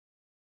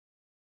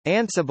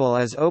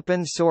Ansible is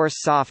open-source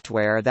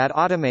software that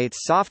automates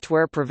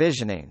software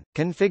provisioning,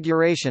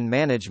 configuration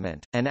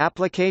management, and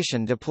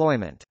application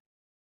deployment.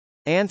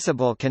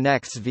 Ansible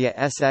connects via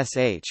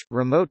SSH,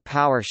 remote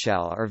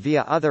PowerShell or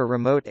via other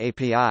remote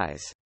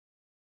APIs.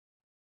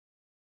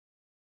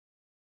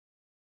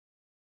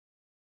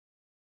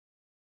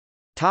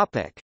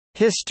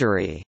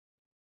 History.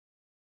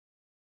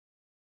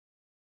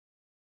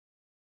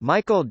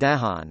 Michael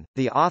Dehaan,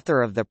 the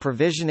author of the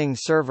Provisioning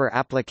Server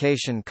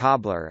Application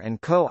Cobbler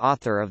and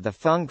co-author of the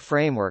Fung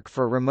framework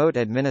for remote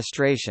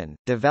administration,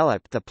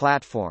 developed the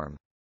platform.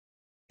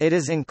 It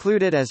is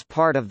included as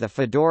part of the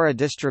Fedora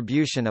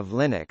distribution of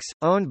Linux,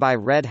 owned by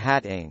Red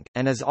Hat Inc.,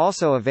 and is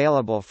also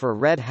available for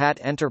Red Hat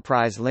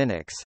Enterprise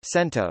Linux,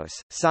 CentOS,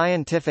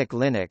 Scientific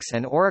Linux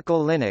and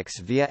Oracle Linux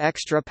via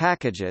extra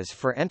packages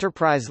for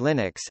Enterprise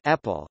Linux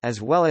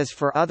as well as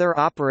for other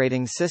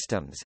operating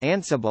systems.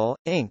 Ansible,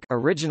 Inc.,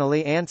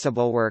 originally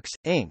AnsibleWorks,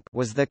 Inc.,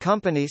 was the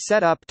company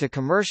set up to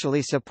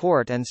commercially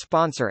support and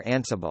sponsor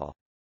Ansible.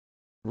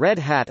 Red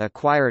Hat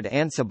acquired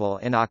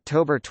Ansible in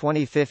October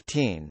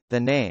 2015. The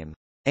name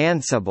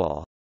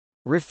Ansible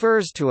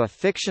refers to a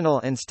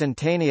fictional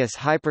instantaneous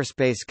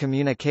hyperspace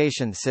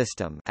communication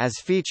system as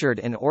featured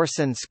in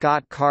Orson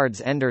Scott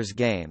Card's Ender's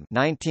Game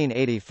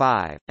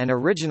 1985, and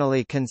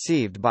originally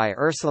conceived by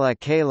Ursula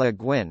K. Le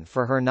Guin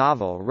for her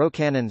novel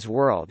Rocannon's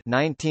World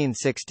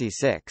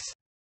 1966.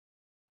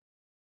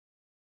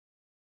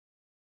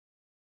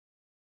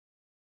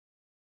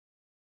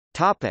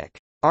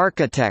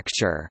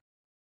 Architecture.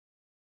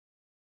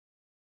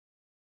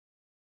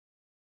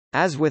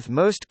 As with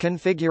most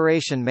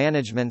configuration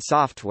management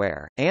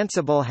software,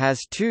 Ansible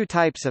has two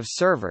types of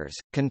servers,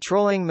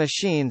 controlling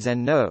machines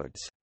and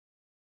nodes.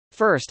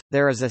 First,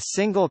 there is a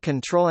single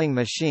controlling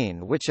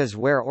machine, which is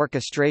where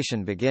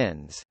orchestration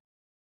begins.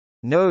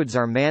 Nodes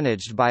are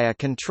managed by a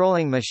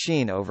controlling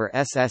machine over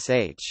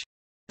SSH.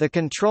 The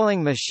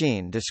controlling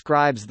machine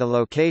describes the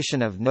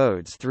location of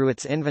nodes through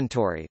its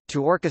inventory.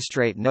 To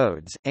orchestrate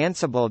nodes,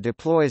 Ansible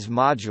deploys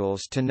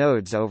modules to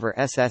nodes over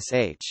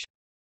SSH.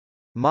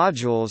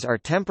 Modules are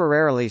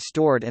temporarily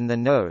stored in the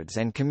nodes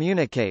and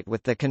communicate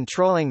with the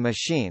controlling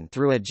machine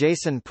through a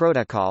JSON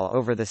protocol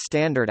over the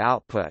standard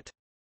output.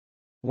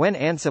 When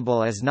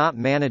Ansible is not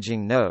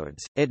managing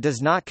nodes, it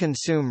does not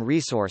consume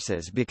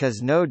resources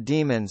because node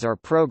daemons or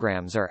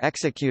programs are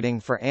executing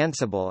for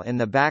Ansible in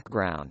the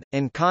background,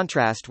 in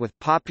contrast with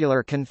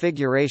popular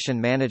configuration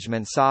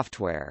management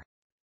software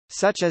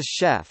such as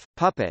Chef,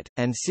 Puppet,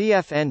 and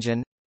CF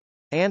Engine.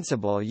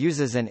 Ansible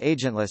uses an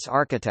agentless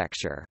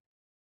architecture.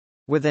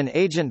 With an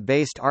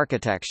agent-based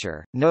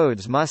architecture,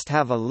 nodes must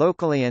have a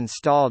locally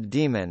installed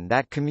daemon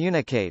that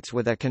communicates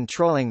with a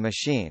controlling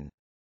machine.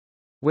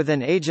 With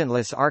an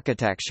agentless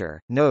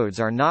architecture, nodes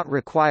are not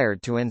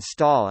required to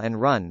install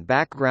and run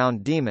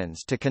background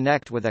daemons to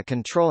connect with a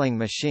controlling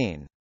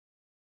machine.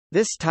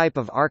 This type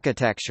of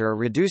architecture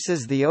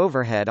reduces the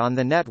overhead on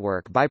the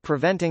network by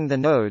preventing the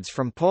nodes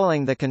from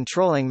polling the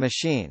controlling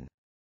machine.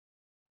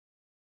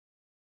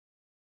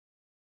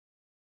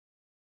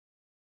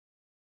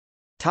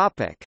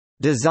 Topic: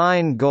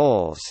 Design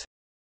goals.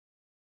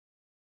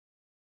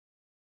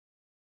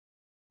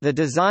 The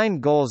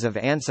design goals of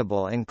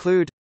Ansible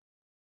include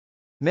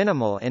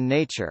minimal in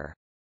nature.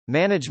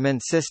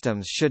 Management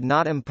systems should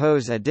not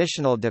impose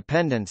additional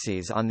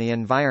dependencies on the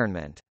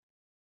environment.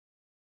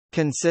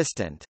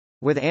 Consistent.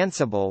 With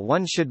Ansible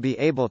one should be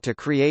able to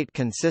create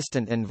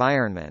consistent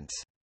environments.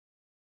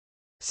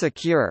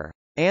 Secure.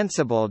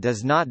 Ansible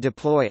does not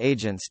deploy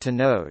agents to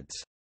nodes.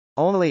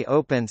 Only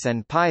Opens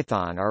and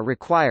Python are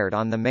required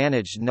on the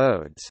managed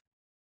nodes.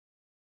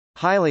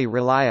 Highly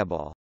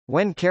reliable.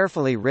 When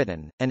carefully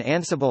written, an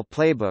Ansible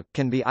playbook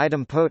can be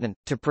idempotent,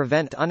 to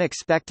prevent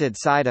unexpected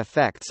side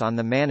effects on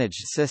the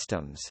managed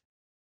systems.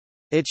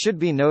 It should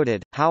be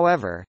noted,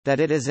 however, that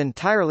it is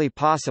entirely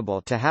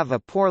possible to have a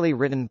poorly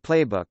written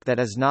playbook that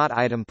is not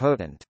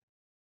idempotent.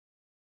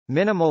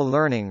 Minimal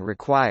learning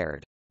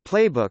required.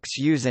 Playbooks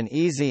use an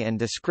easy and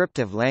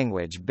descriptive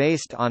language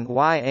based on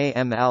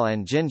YAML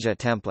and Jinja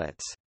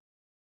templates.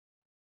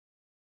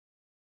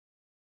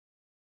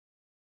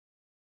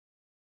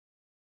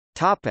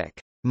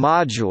 Topic: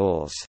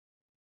 Modules.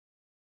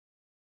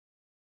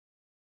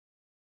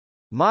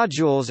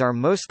 Modules are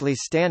mostly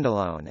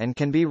standalone and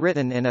can be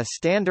written in a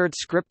standard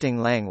scripting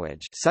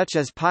language such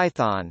as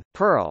Python,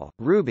 Perl,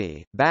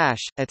 Ruby,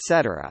 Bash,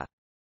 etc.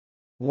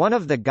 One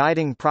of the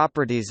guiding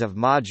properties of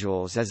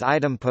modules is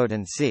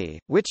idempotency,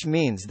 which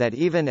means that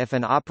even if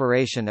an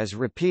operation is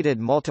repeated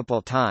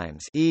multiple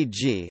times,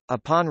 e.g.,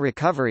 upon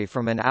recovery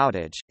from an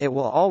outage, it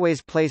will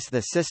always place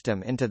the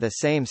system into the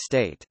same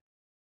state.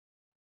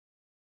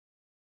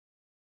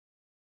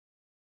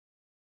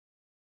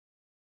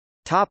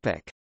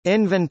 Topic: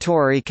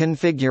 Inventory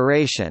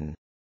configuration.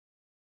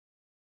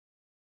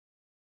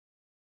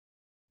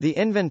 The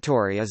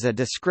inventory is a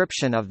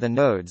description of the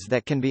nodes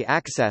that can be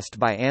accessed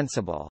by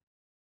Ansible.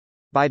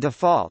 By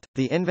default,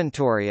 the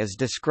inventory is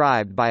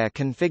described by a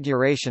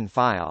configuration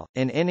file,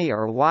 in INI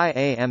or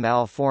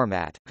YAML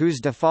format, whose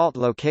default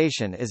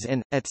location is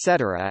in,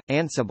 etc.,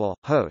 Ansible,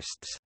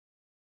 hosts.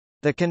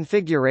 The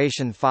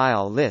configuration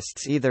file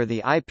lists either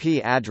the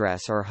IP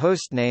address or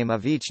hostname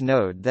of each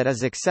node that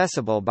is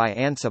accessible by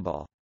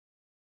Ansible.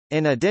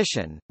 In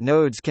addition,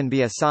 nodes can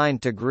be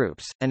assigned to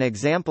groups, an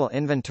example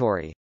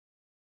inventory.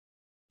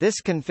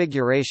 This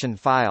configuration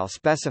file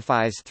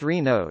specifies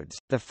 3 nodes.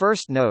 The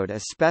first node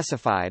is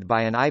specified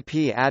by an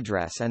IP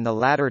address and the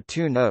latter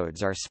 2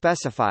 nodes are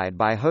specified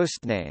by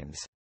hostnames.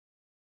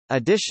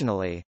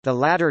 Additionally, the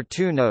latter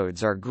 2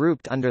 nodes are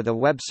grouped under the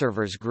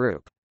webservers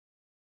group.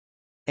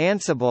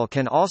 Ansible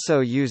can also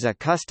use a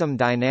custom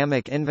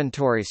dynamic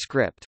inventory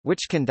script,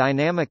 which can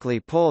dynamically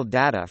pull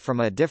data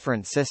from a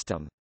different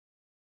system.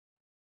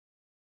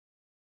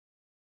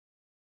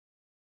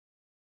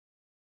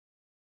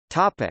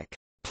 Topic: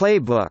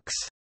 Playbooks.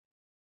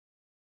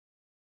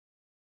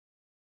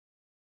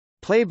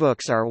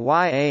 Playbooks are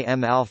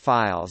YAML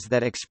files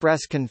that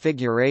express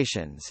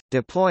configurations,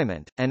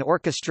 deployment, and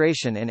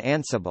orchestration in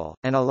Ansible,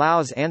 and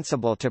allows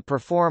Ansible to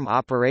perform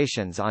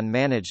operations on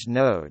managed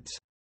nodes.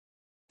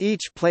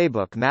 Each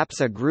playbook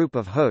maps a group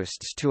of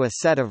hosts to a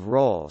set of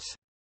roles.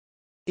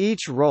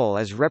 Each role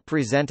is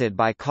represented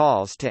by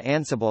calls to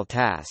Ansible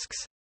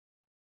tasks.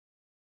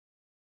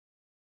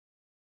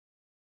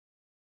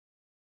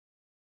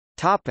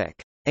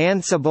 Topic: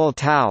 Ansible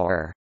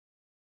Tower.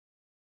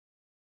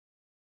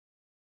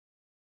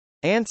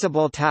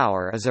 Ansible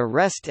Tower is a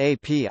REST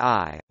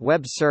API,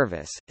 web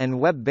service, and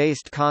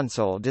web-based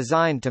console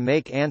designed to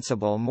make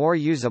Ansible more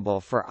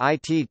usable for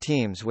IT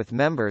teams with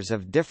members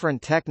of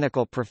different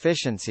technical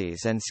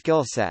proficiencies and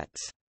skill sets.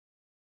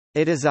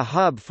 It is a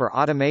hub for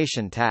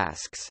automation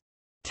tasks.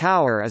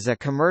 Tower is a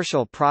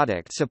commercial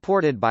product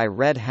supported by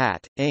Red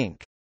Hat,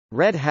 Inc.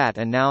 Red Hat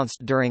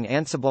announced during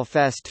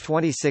AnsibleFest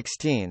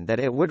 2016 that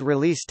it would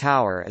release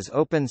Tower as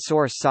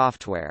open-source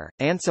software.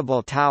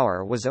 Ansible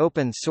Tower was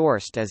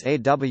open-sourced as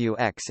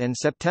AWX in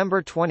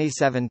September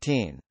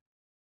 2017.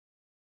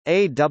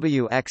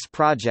 AWX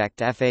Project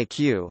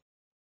FAQ.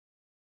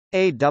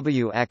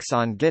 AWX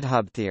on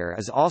GitHub. There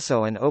is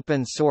also an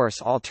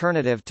open-source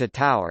alternative to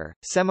Tower,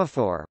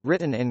 Semaphore,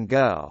 written in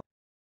Go.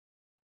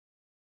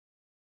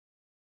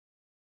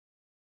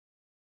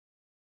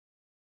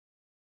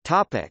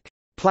 Topic: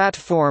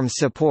 Platform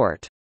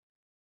support.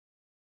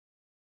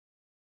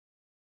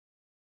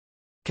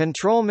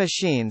 Control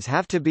machines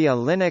have to be a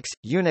Linux,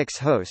 Unix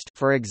host,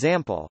 for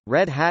example,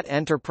 Red Hat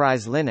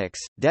Enterprise Linux,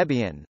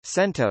 Debian,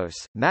 CentOS,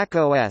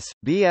 macOS,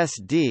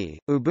 BSD,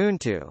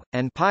 Ubuntu,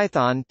 and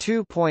Python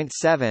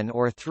 2.7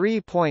 or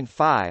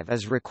 3.5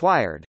 is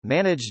required.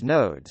 Managed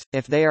nodes,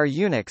 if they are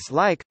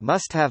Unix-like,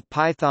 must have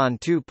Python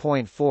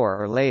 2.4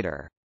 or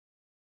later.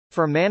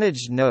 For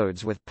managed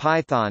nodes with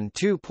Python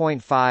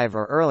 2.5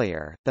 or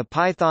earlier, the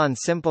Python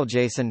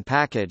SimpleJSON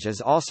package is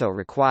also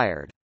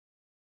required.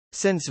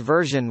 Since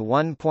version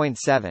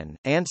 1.7,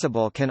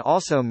 Ansible can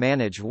also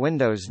manage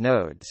Windows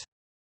nodes.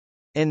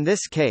 In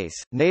this case,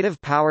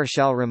 native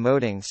PowerShell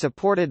remoting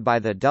supported by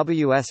the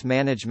WS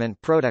Management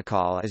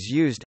Protocol is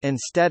used,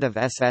 instead of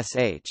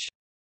SSH.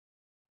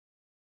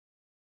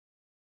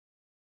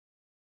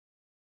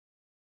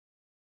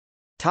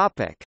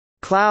 Topic: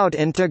 Cloud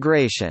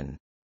integration.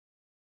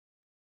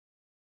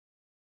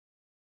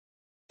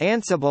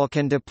 Ansible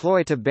can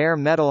deploy to bare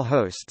metal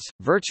hosts,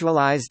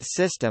 virtualized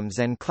systems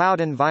and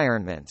cloud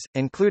environments,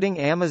 including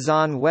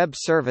Amazon Web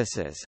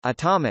Services,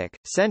 Atomic,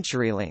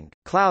 CenturyLink,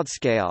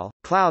 CloudScale,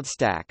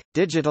 CloudStack,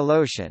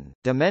 DigitalOcean,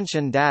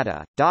 Dimension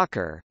Data,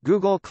 Docker,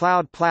 Google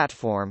Cloud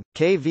Platform,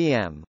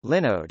 KVM,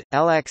 Linode,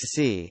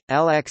 LXC,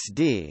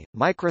 LXD,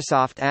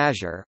 Microsoft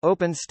Azure,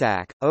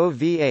 OpenStack,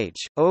 OVH,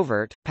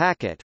 Overt,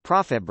 Packet,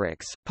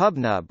 Profitbricks,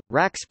 PubNub,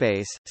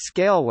 Rackspace,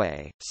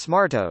 Scaleway,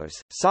 SmartOS,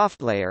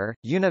 SoftLayer,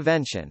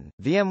 Univention,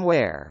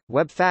 VMware,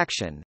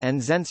 WebFaction,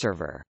 and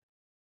XenServer.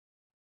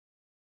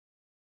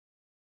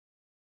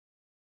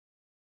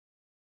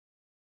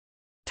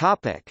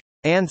 Topic: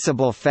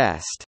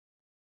 AnsibleFest.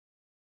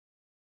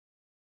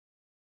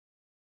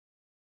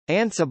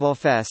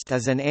 AnsibleFest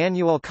is an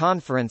annual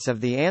conference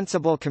of the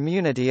Ansible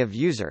community of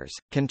users,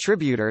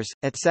 contributors,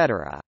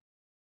 etc.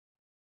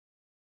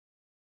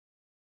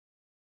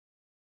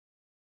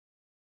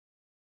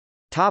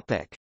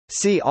 Topic: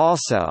 See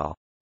also.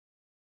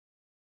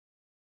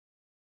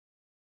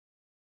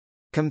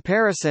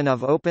 Comparison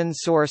of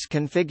open-source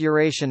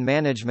configuration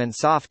management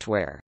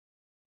software.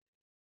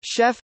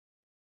 Chef.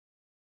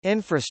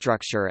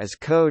 Infrastructure as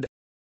code.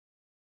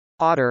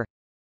 Otter.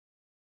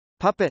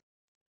 Puppet.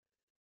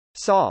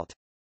 Salt.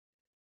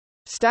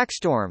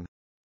 Stackstorm.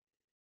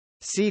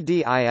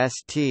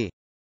 CDIST.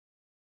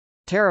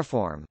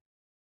 Terraform.